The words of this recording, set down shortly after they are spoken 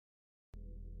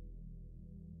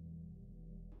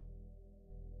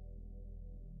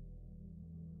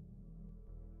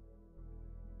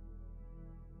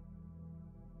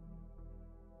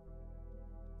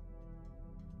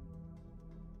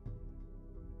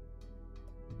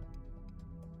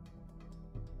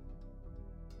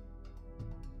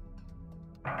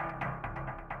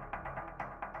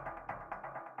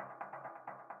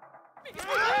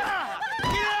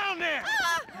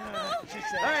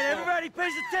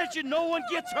pays attention, no one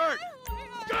gets hurt.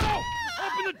 Go!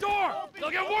 Open the door! They'll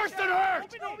get worse than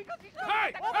hurt!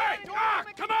 Hey! Hey! Ah!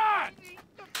 Come on!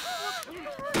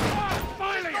 Ah,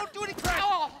 finally! Don't do anything!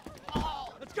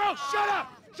 Let's go! Shut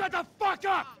up! Shut the fuck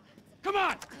up! Come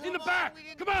on! In the back!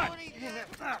 Come on!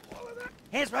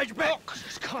 Hands behind your back. Oh,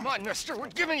 come on, mister. We're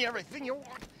giving you everything you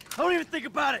want. Don't even think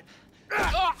about it.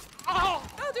 Oh, I'll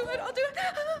do it, I'll do it.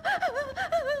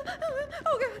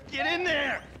 Oh, God. Get in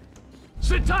there.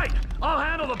 Sit tight! I'll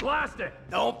handle the blasting!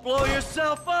 Don't blow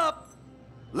yourself up.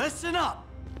 Listen up.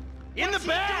 In the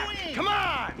back! Doing? Come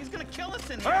on! He's gonna kill us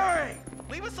in here! Hurry!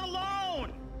 Leave us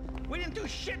alone! We didn't do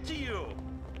shit to you!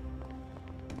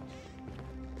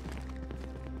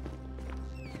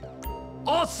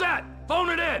 All set! Phone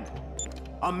it in!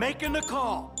 I'm making the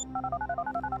call.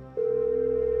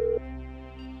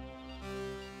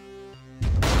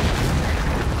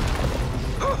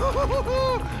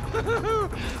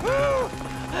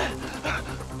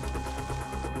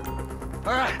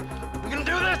 all right, we gonna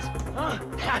do this?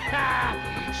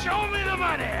 Show me the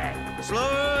money!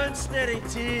 Slow and steady,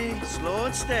 T. Slow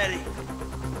and steady.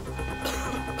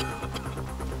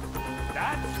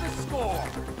 That's the score!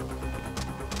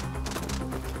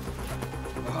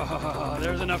 Oh,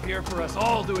 there's enough here for us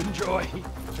all to enjoy.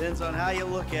 Depends on how you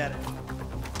look at it.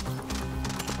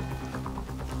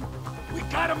 We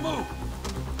gotta move!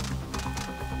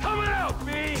 Coming out,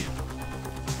 B!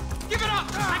 Give it up!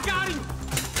 I got him!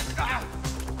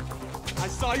 I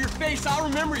saw your face, I'll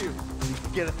remember you. You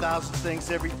forget 1,000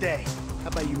 things every day. How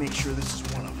about you make sure this is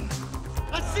one of them?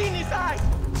 I've seen his eyes!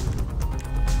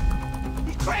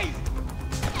 He's crazy!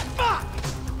 Fuck!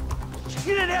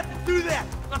 You didn't have to do that.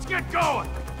 Let's get going!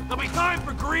 There'll be time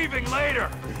for grieving later!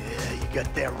 Yeah, you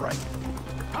got that right.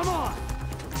 Come on.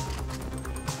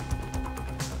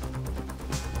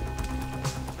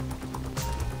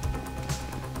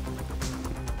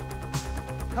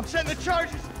 I'm setting the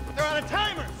charges. They're on a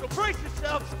timer, so brace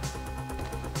yourselves.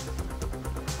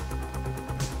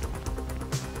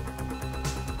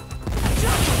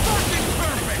 Just fucking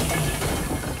perfect!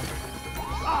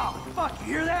 Oh, fuck, you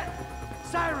hear that?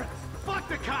 Sirens. Fuck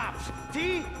the cops!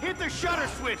 T, hit the shutter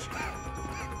switch!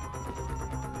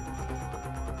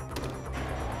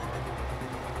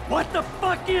 What the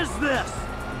fuck is this?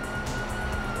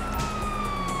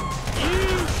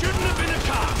 You shouldn't have been a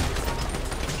cop!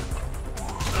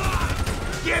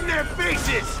 Get in their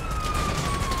faces!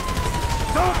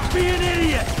 Don't be an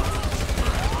idiot!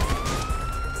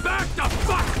 Back the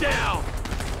fuck down!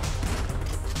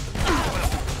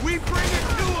 We bring it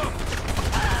to them!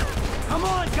 Come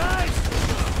on, guys!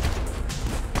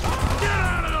 Get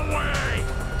out of the way!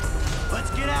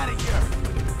 Let's get out of here.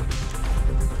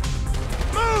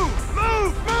 Move!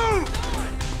 Move! Move!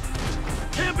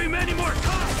 Can't be many more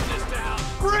cops in this town!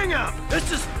 Bring them!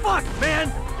 This is fucked,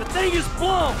 man! The thing is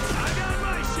blown! I got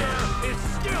my share! It's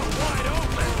still wide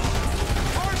open!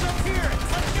 Cars up here!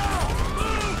 Let's go!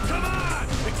 Move! Come on!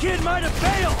 The kid might have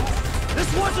failed! This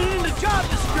wasn't in the job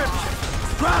description!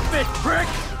 Drop it, prick!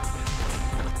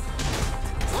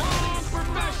 Wrong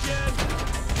profession!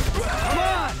 Come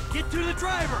on! Get to the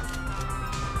driver!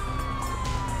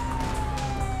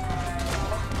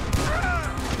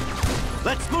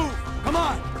 Let's move! Come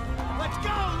on! Let's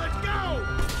go! Let's go!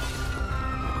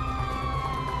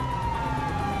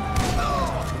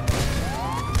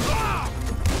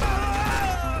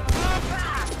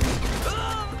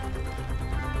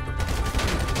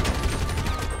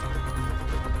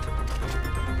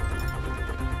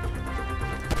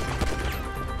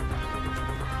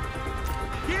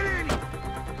 Get in!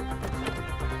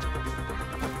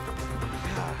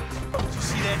 Did you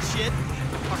see that shit?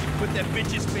 Fucking put that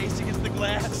bitch's face against the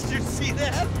glass. Did you see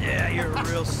that? Yeah, you're a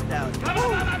real stout. Fuck,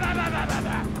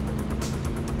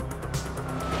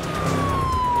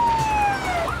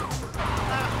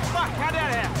 how'd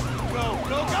that happen? Go,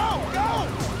 go, go, go!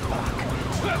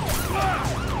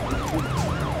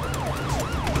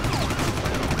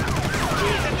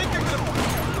 Jeez, I think they're gonna...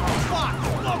 Oh, fuck!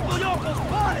 Local yokel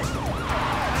spotted!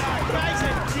 Guy's a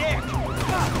dick!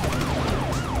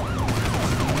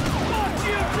 Fuck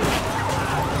you!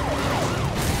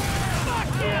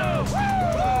 Fuck you!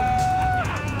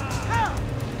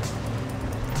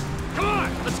 Come on!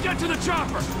 Let's get to the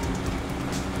chopper!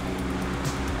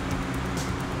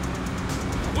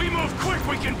 We move quick,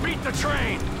 we can beat the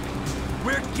train!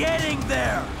 We're getting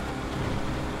there!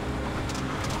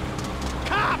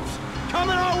 Cops!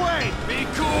 Coming our way! Be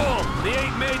cool! They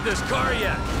ain't made this car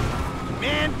yet!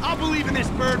 Man, I'll believe in this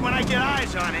bird when I get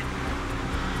eyes on it.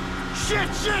 Shit,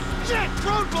 shit, shit!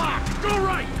 Roadblock! Go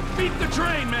right! Beat the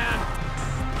train, man!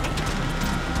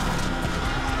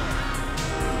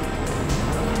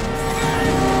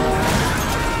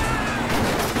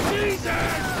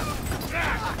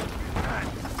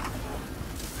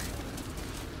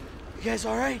 guys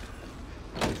all right?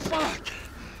 Fuck!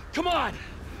 Come on!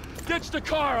 Ditch the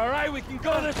car, all right? We can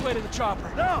go this way to the chopper.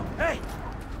 No, hey!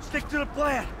 Stick to the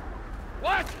plan.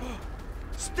 What?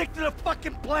 Stick to the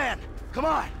fucking plan. Come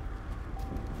on.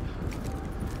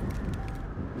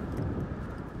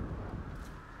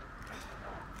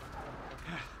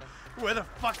 Where the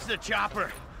fuck's the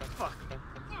chopper? Fuck.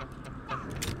 I'm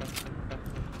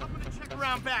gonna check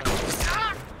around back.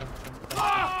 Ah!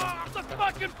 Ah! The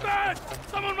fucking bed!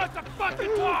 Someone must have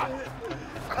fucking walked!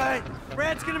 Alright,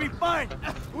 Brad's gonna be fine.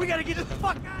 We gotta get the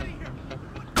fuck out of here.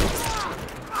 Ah,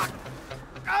 fuck.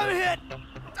 I'm hit.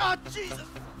 Oh, Jesus.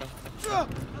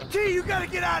 T, you gotta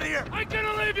get out of here. I'm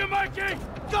gonna leave you, Mikey!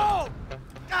 Go!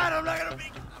 God, I'm not gonna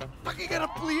be... I'm fucking gonna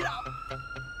bleed out.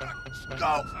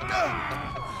 Go.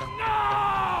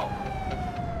 No!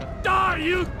 Die,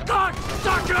 you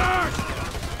cocksuckers!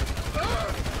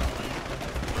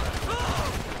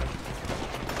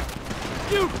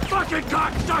 You fucking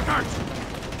cocksuckers!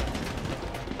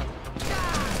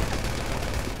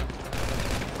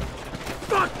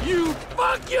 Fuck you!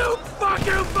 Fuck you! Fuck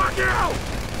you! Fuck you!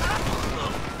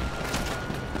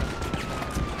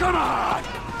 Come on!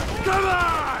 Come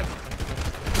on!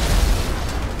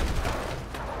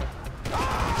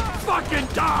 Fucking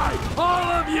die!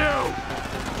 All of you!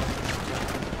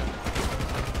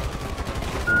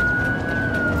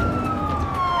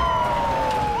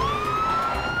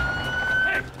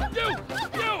 Hey! You!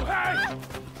 You! Hey!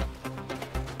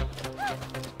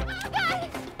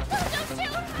 Don't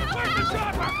shoot! Where's the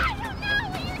chopper? I don't know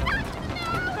what you're talking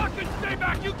about! Fucking stay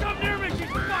back! You come near me! She's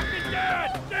fucking dead!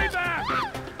 Stay back!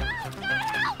 God,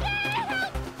 help me!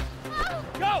 Help!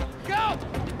 Go! Go!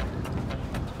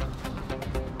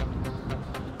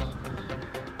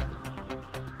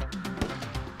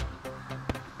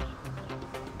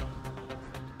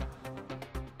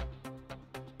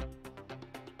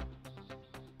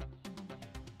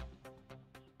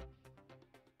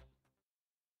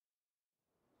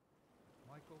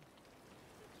 Michael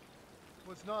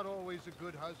was not always a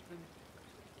good husband,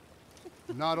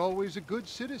 not always a good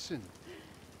citizen.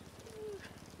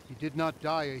 He did not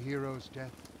die a hero's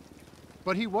death,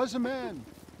 but he was a man.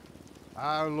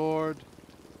 Our Lord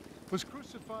was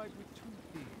crucified with 2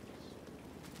 thieves,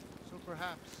 so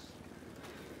perhaps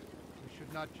we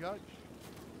should not judge.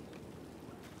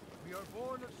 We are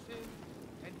born of sin,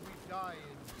 and we die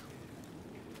in sin.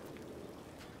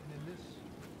 And in this,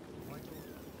 Michael,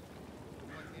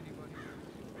 like anybody else,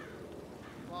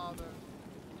 Father,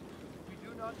 we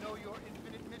do not know your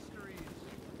infinite mysteries,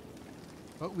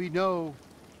 but we know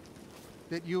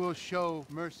that you will show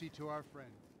mercy to our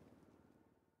friends.